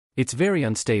It's very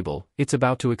unstable, it's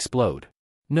about to explode.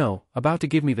 No, about to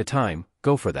give me the time,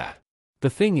 go for that. The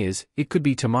thing is, it could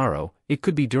be tomorrow, it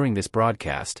could be during this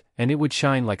broadcast, and it would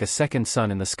shine like a second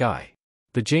sun in the sky.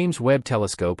 The James Webb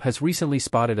telescope has recently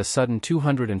spotted a sudden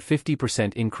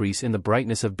 250% increase in the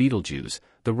brightness of Betelgeuse,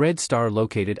 the red star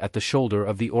located at the shoulder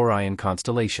of the Orion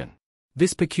constellation.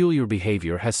 This peculiar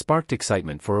behavior has sparked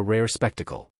excitement for a rare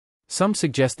spectacle. Some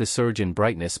suggest the surge in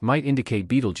brightness might indicate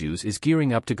Betelgeuse is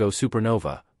gearing up to go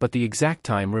supernova, but the exact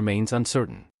time remains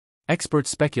uncertain. Experts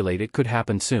speculate it could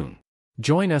happen soon.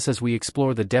 Join us as we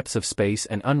explore the depths of space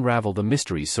and unravel the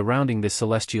mysteries surrounding this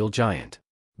celestial giant.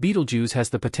 Betelgeuse has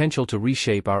the potential to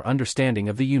reshape our understanding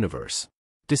of the universe.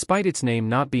 Despite its name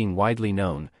not being widely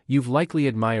known, you've likely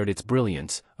admired its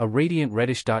brilliance, a radiant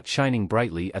reddish dot shining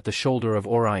brightly at the shoulder of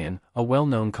Orion, a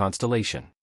well-known constellation.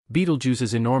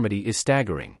 Betelgeuse's enormity is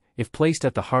staggering. If placed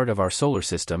at the heart of our solar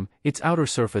system, its outer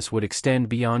surface would extend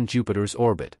beyond Jupiter's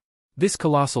orbit. This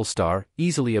colossal star,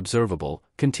 easily observable,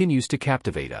 continues to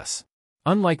captivate us.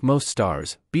 Unlike most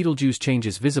stars, Betelgeuse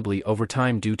changes visibly over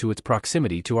time due to its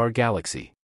proximity to our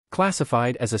galaxy.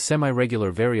 Classified as a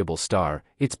semi-regular variable star,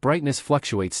 its brightness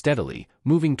fluctuates steadily,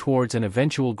 moving towards an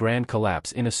eventual grand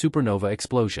collapse in a supernova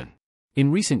explosion.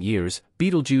 In recent years,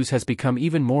 Betelgeuse has become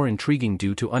even more intriguing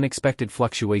due to unexpected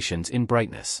fluctuations in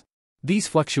brightness. These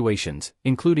fluctuations,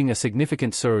 including a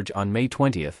significant surge on May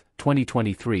 20,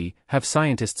 2023, have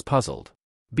scientists puzzled.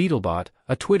 Beetlebot,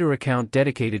 a Twitter account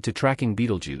dedicated to tracking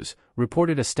Betelgeuse,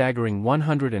 reported a staggering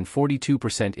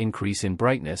 142% increase in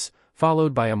brightness,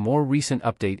 followed by a more recent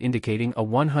update indicating a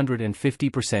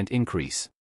 150% increase.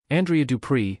 Andrea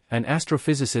Dupree, an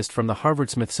astrophysicist from the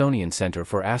Harvard-Smithsonian Center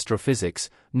for Astrophysics,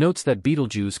 notes that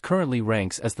Betelgeuse currently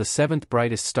ranks as the 7th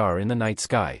brightest star in the night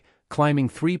sky, climbing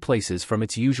 3 places from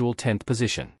its usual 10th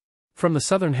position. From the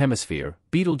southern hemisphere,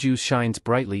 Betelgeuse shines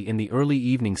brightly in the early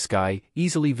evening sky,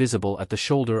 easily visible at the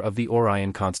shoulder of the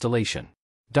Orion constellation.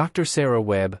 Dr. Sarah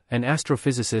Webb, an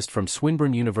astrophysicist from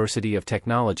Swinburne University of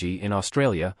Technology in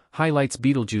Australia, highlights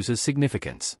Betelgeuse's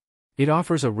significance. It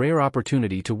offers a rare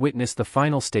opportunity to witness the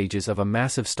final stages of a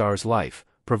massive star's life,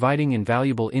 providing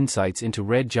invaluable insights into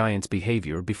red giants'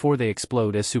 behavior before they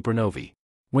explode as supernovae.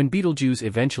 When Betelgeuse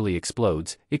eventually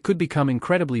explodes, it could become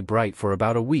incredibly bright for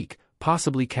about a week,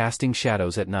 possibly casting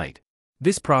shadows at night.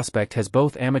 This prospect has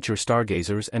both amateur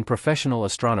stargazers and professional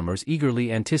astronomers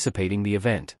eagerly anticipating the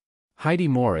event. Heidi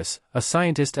Morris, a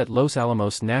scientist at Los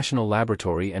Alamos National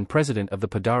Laboratory and president of the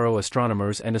Padaro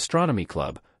Astronomers and Astronomy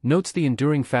Club, notes the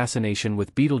enduring fascination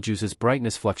with Betelgeuse's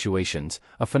brightness fluctuations,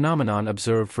 a phenomenon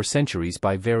observed for centuries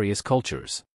by various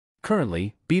cultures.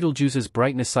 Currently, Betelgeuse's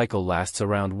brightness cycle lasts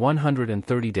around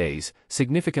 130 days,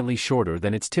 significantly shorter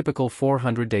than its typical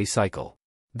 400-day cycle.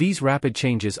 These rapid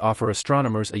changes offer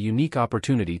astronomers a unique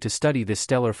opportunity to study this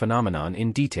stellar phenomenon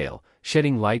in detail,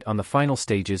 shedding light on the final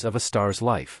stages of a star's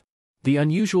life. The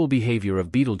unusual behavior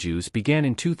of Betelgeuse began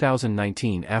in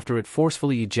 2019 after it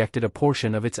forcefully ejected a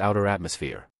portion of its outer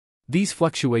atmosphere. These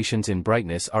fluctuations in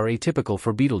brightness are atypical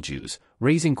for Betelgeuse,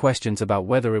 raising questions about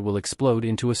whether it will explode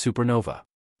into a supernova.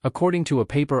 According to a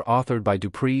paper authored by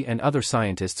Dupree and other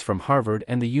scientists from Harvard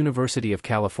and the University of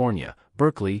California,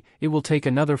 Berkeley, it will take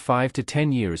another 5 to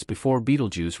 10 years before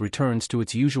Betelgeuse returns to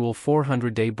its usual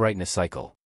 400-day brightness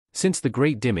cycle. Since the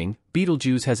Great Dimming,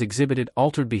 Betelgeuse has exhibited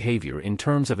altered behavior in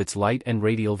terms of its light and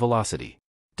radial velocity.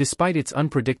 Despite its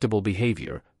unpredictable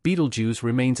behavior, Betelgeuse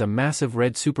remains a massive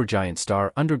red supergiant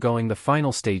star undergoing the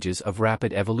final stages of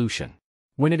rapid evolution.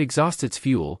 When it exhausts its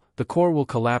fuel, the core will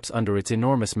collapse under its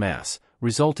enormous mass,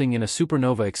 resulting in a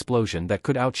supernova explosion that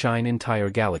could outshine entire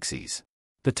galaxies.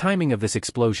 The timing of this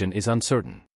explosion is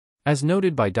uncertain. As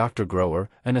noted by Dr. Grower,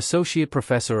 an associate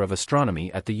professor of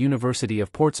astronomy at the University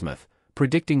of Portsmouth,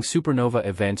 predicting supernova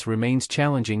events remains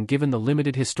challenging given the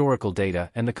limited historical data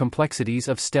and the complexities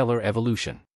of stellar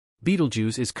evolution.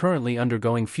 Betelgeuse is currently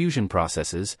undergoing fusion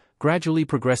processes, gradually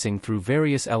progressing through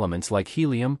various elements like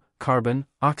helium, carbon,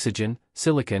 oxygen,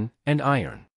 silicon, and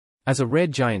iron. As a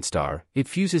red giant star, it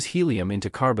fuses helium into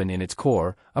carbon in its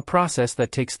core, a process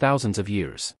that takes thousands of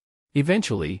years.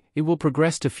 Eventually, it will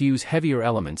progress to fuse heavier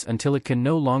elements until it can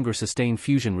no longer sustain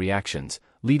fusion reactions,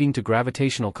 leading to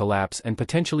gravitational collapse and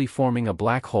potentially forming a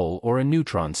black hole or a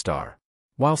neutron star.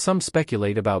 While some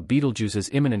speculate about Betelgeuse's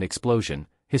imminent explosion,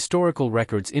 historical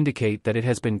records indicate that it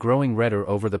has been growing redder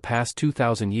over the past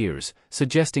 2,000 years,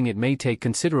 suggesting it may take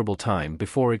considerable time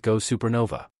before it goes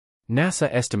supernova. NASA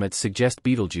estimates suggest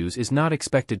Betelgeuse is not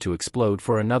expected to explode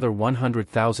for another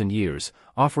 100,000 years,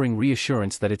 offering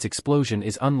reassurance that its explosion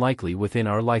is unlikely within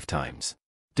our lifetimes.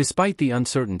 Despite the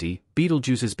uncertainty,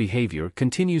 Betelgeuse's behavior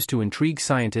continues to intrigue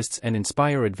scientists and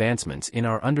inspire advancements in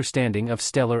our understanding of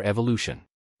stellar evolution.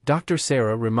 Dr.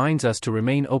 Sarah reminds us to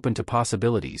remain open to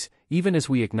possibilities, even as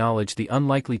we acknowledge the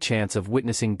unlikely chance of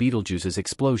witnessing Betelgeuse's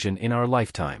explosion in our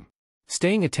lifetime.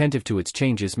 Staying attentive to its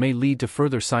changes may lead to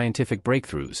further scientific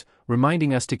breakthroughs,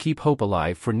 reminding us to keep hope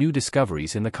alive for new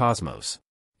discoveries in the cosmos.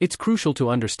 It's crucial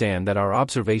to understand that our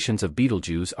observations of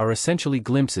Betelgeuse are essentially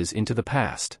glimpses into the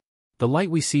past. The light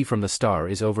we see from the star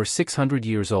is over 600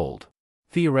 years old.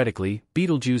 Theoretically,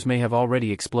 Betelgeuse may have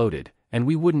already exploded, and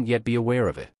we wouldn't yet be aware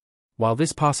of it. While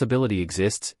this possibility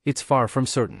exists, it's far from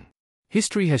certain.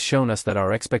 History has shown us that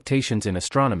our expectations in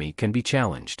astronomy can be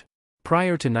challenged.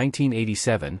 Prior to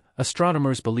 1987,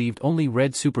 astronomers believed only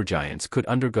red supergiants could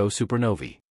undergo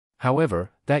supernovae. However,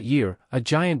 that year, a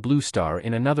giant blue star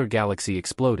in another galaxy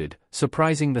exploded,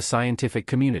 surprising the scientific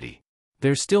community.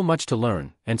 There's still much to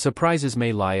learn, and surprises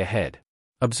may lie ahead.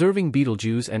 Observing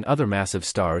Betelgeuse and other massive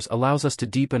stars allows us to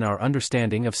deepen our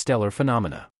understanding of stellar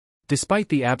phenomena. Despite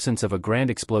the absence of a grand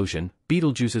explosion,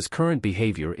 Betelgeuse's current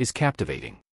behavior is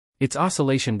captivating. Its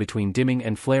oscillation between dimming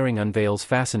and flaring unveils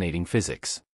fascinating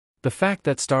physics. The fact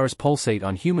that stars pulsate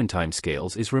on human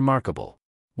timescales is remarkable.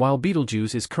 While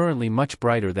Betelgeuse is currently much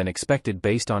brighter than expected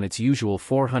based on its usual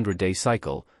 400-day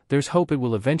cycle, there's hope it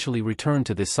will eventually return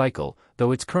to this cycle,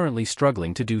 though it's currently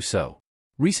struggling to do so.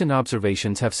 Recent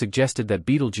observations have suggested that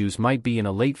Betelgeuse might be in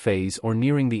a late phase or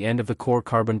nearing the end of the core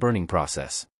carbon burning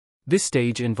process. This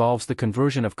stage involves the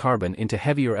conversion of carbon into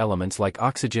heavier elements like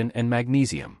oxygen and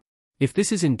magnesium. If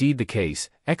this is indeed the case,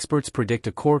 experts predict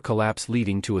a core collapse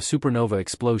leading to a supernova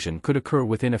explosion could occur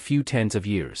within a few tens of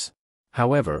years.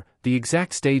 However, the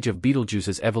exact stage of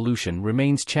Betelgeuse's evolution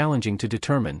remains challenging to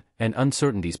determine, and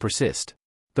uncertainties persist.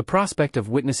 The prospect of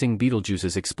witnessing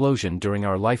Betelgeuse's explosion during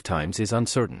our lifetimes is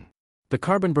uncertain. The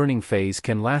carbon-burning phase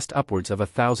can last upwards of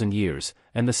 1,000 years,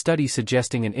 and the study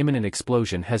suggesting an imminent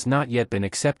explosion has not yet been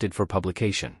accepted for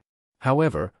publication.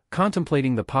 However,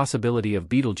 contemplating the possibility of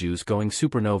Betelgeuse going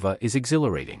supernova is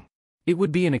exhilarating. It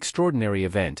would be an extraordinary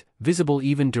event, visible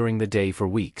even during the day for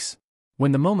weeks.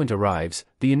 When the moment arrives,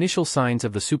 the initial signs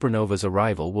of the supernova's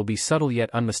arrival will be subtle yet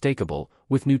unmistakable,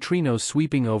 with neutrinos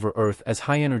sweeping over Earth as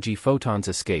high-energy photons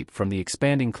escape from the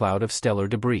expanding cloud of stellar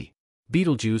debris.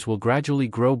 Betelgeuse will gradually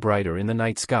grow brighter in the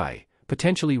night sky,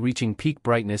 potentially reaching peak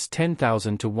brightness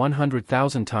 10,000 to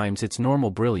 100,000 times its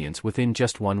normal brilliance within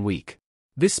just 1 week.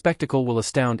 This spectacle will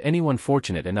astound anyone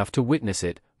fortunate enough to witness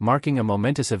it, marking a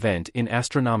momentous event in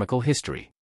astronomical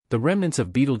history. The remnants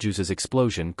of Betelgeuse's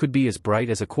explosion could be as bright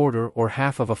as a quarter or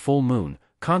half of a full moon,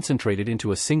 concentrated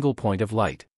into a single point of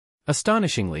light.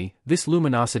 Astonishingly, this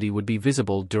luminosity would be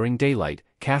visible during daylight,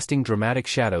 casting dramatic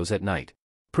shadows at night.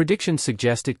 Predictions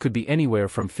suggest it could be anywhere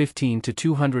from 15 to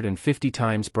 250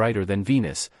 times brighter than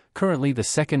Venus, currently the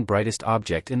second brightest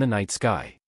object in the night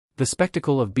sky. The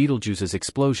spectacle of Betelgeuse's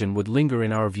explosion would linger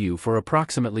in our view for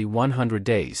approximately 100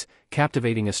 days,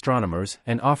 captivating astronomers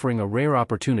and offering a rare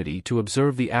opportunity to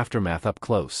observe the aftermath up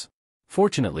close.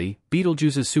 Fortunately,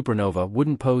 Betelgeuse's supernova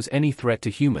wouldn't pose any threat to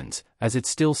humans, as it's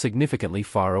still significantly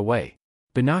far away.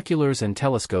 Binoculars and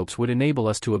telescopes would enable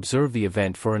us to observe the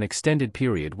event for an extended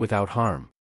period without harm.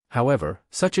 However,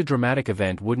 such a dramatic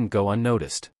event wouldn't go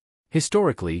unnoticed.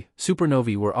 Historically,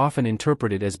 supernovae were often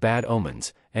interpreted as bad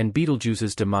omens, and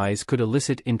Betelgeuse's demise could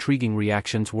elicit intriguing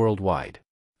reactions worldwide.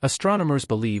 Astronomers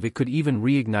believe it could even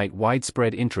reignite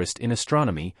widespread interest in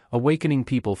astronomy, awakening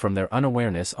people from their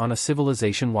unawareness on a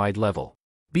civilization-wide level.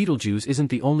 Betelgeuse isn't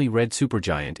the only red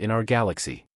supergiant in our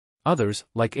galaxy. Others,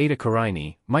 like Eta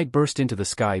Carinae, might burst into the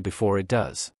sky before it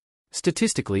does.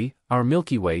 Statistically, our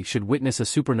Milky Way should witness a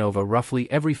supernova roughly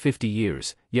every 50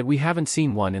 years, yet we haven't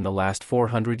seen one in the last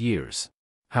 400 years.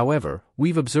 However,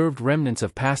 we've observed remnants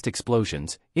of past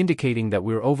explosions, indicating that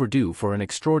we're overdue for an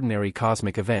extraordinary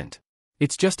cosmic event.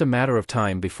 It's just a matter of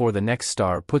time before the next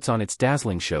star puts on its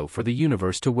dazzling show for the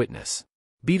universe to witness.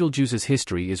 Betelgeuse's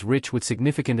history is rich with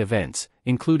significant events,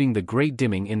 including the Great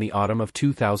Dimming in the autumn of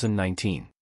 2019.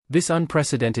 This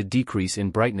unprecedented decrease in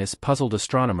brightness puzzled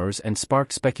astronomers and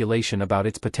sparked speculation about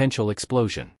its potential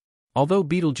explosion. Although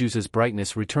Betelgeuse's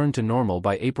brightness returned to normal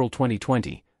by April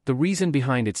 2020, the reason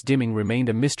behind its dimming remained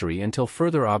a mystery until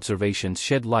further observations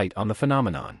shed light on the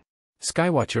phenomenon.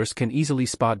 Skywatchers can easily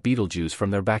spot Betelgeuse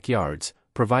from their backyards,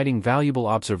 providing valuable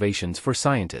observations for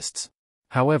scientists.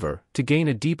 However, to gain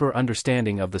a deeper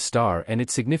understanding of the star and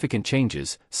its significant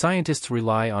changes, scientists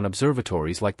rely on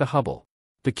observatories like the Hubble.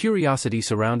 The curiosity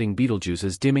surrounding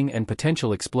Betelgeuse's dimming and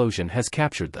potential explosion has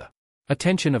captured the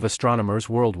attention of astronomers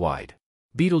worldwide.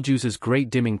 Betelgeuse's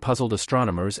great dimming puzzled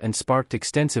astronomers and sparked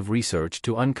extensive research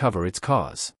to uncover its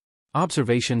cause.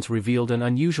 Observations revealed an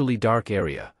unusually dark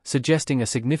area, suggesting a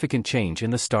significant change in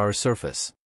the star's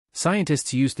surface.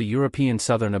 Scientists used the European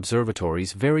Southern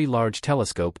Observatory's Very Large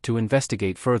Telescope to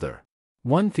investigate further.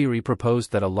 One theory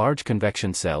proposed that a large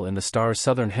convection cell in the star's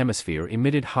southern hemisphere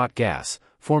emitted hot gas,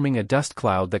 forming a dust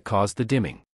cloud that caused the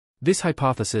dimming. This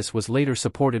hypothesis was later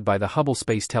supported by the Hubble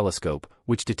Space Telescope,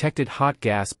 which detected hot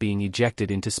gas being ejected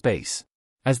into space.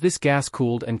 As this gas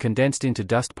cooled and condensed into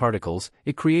dust particles,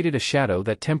 it created a shadow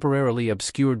that temporarily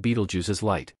obscured Betelgeuse's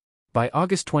light. By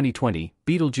August 2020,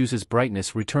 Betelgeuse's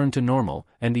brightness returned to normal,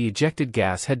 and the ejected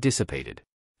gas had dissipated.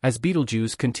 As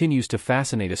Betelgeuse continues to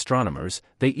fascinate astronomers,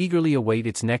 they eagerly await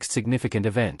its next significant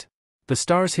event. The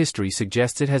star's history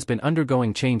suggests it has been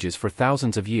undergoing changes for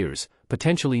thousands of years,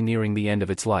 potentially nearing the end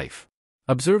of its life.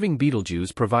 Observing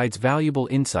Betelgeuse provides valuable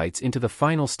insights into the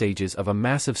final stages of a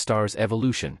massive star's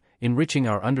evolution, enriching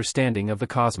our understanding of the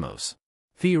cosmos.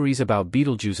 Theories about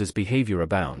Betelgeuse's behavior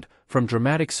abound, from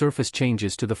dramatic surface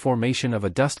changes to the formation of a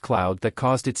dust cloud that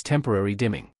caused its temporary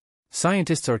dimming.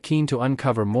 Scientists are keen to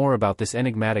uncover more about this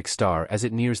enigmatic star as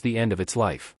it nears the end of its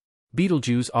life.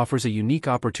 Betelgeuse offers a unique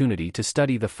opportunity to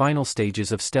study the final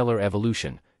stages of stellar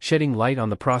evolution, shedding light on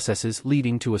the processes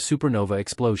leading to a supernova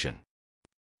explosion.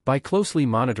 By closely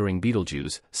monitoring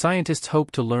Betelgeuse, scientists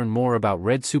hope to learn more about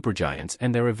red supergiants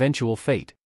and their eventual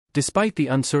fate. Despite the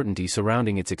uncertainty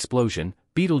surrounding its explosion,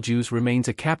 Betelgeuse remains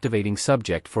a captivating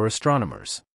subject for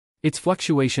astronomers. Its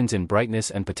fluctuations in brightness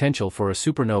and potential for a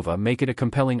supernova make it a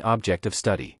compelling object of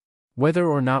study. Whether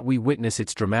or not we witness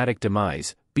its dramatic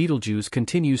demise, Betelgeuse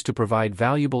continues to provide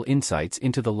valuable insights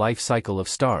into the life cycle of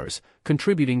stars,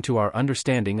 contributing to our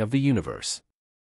understanding of the universe.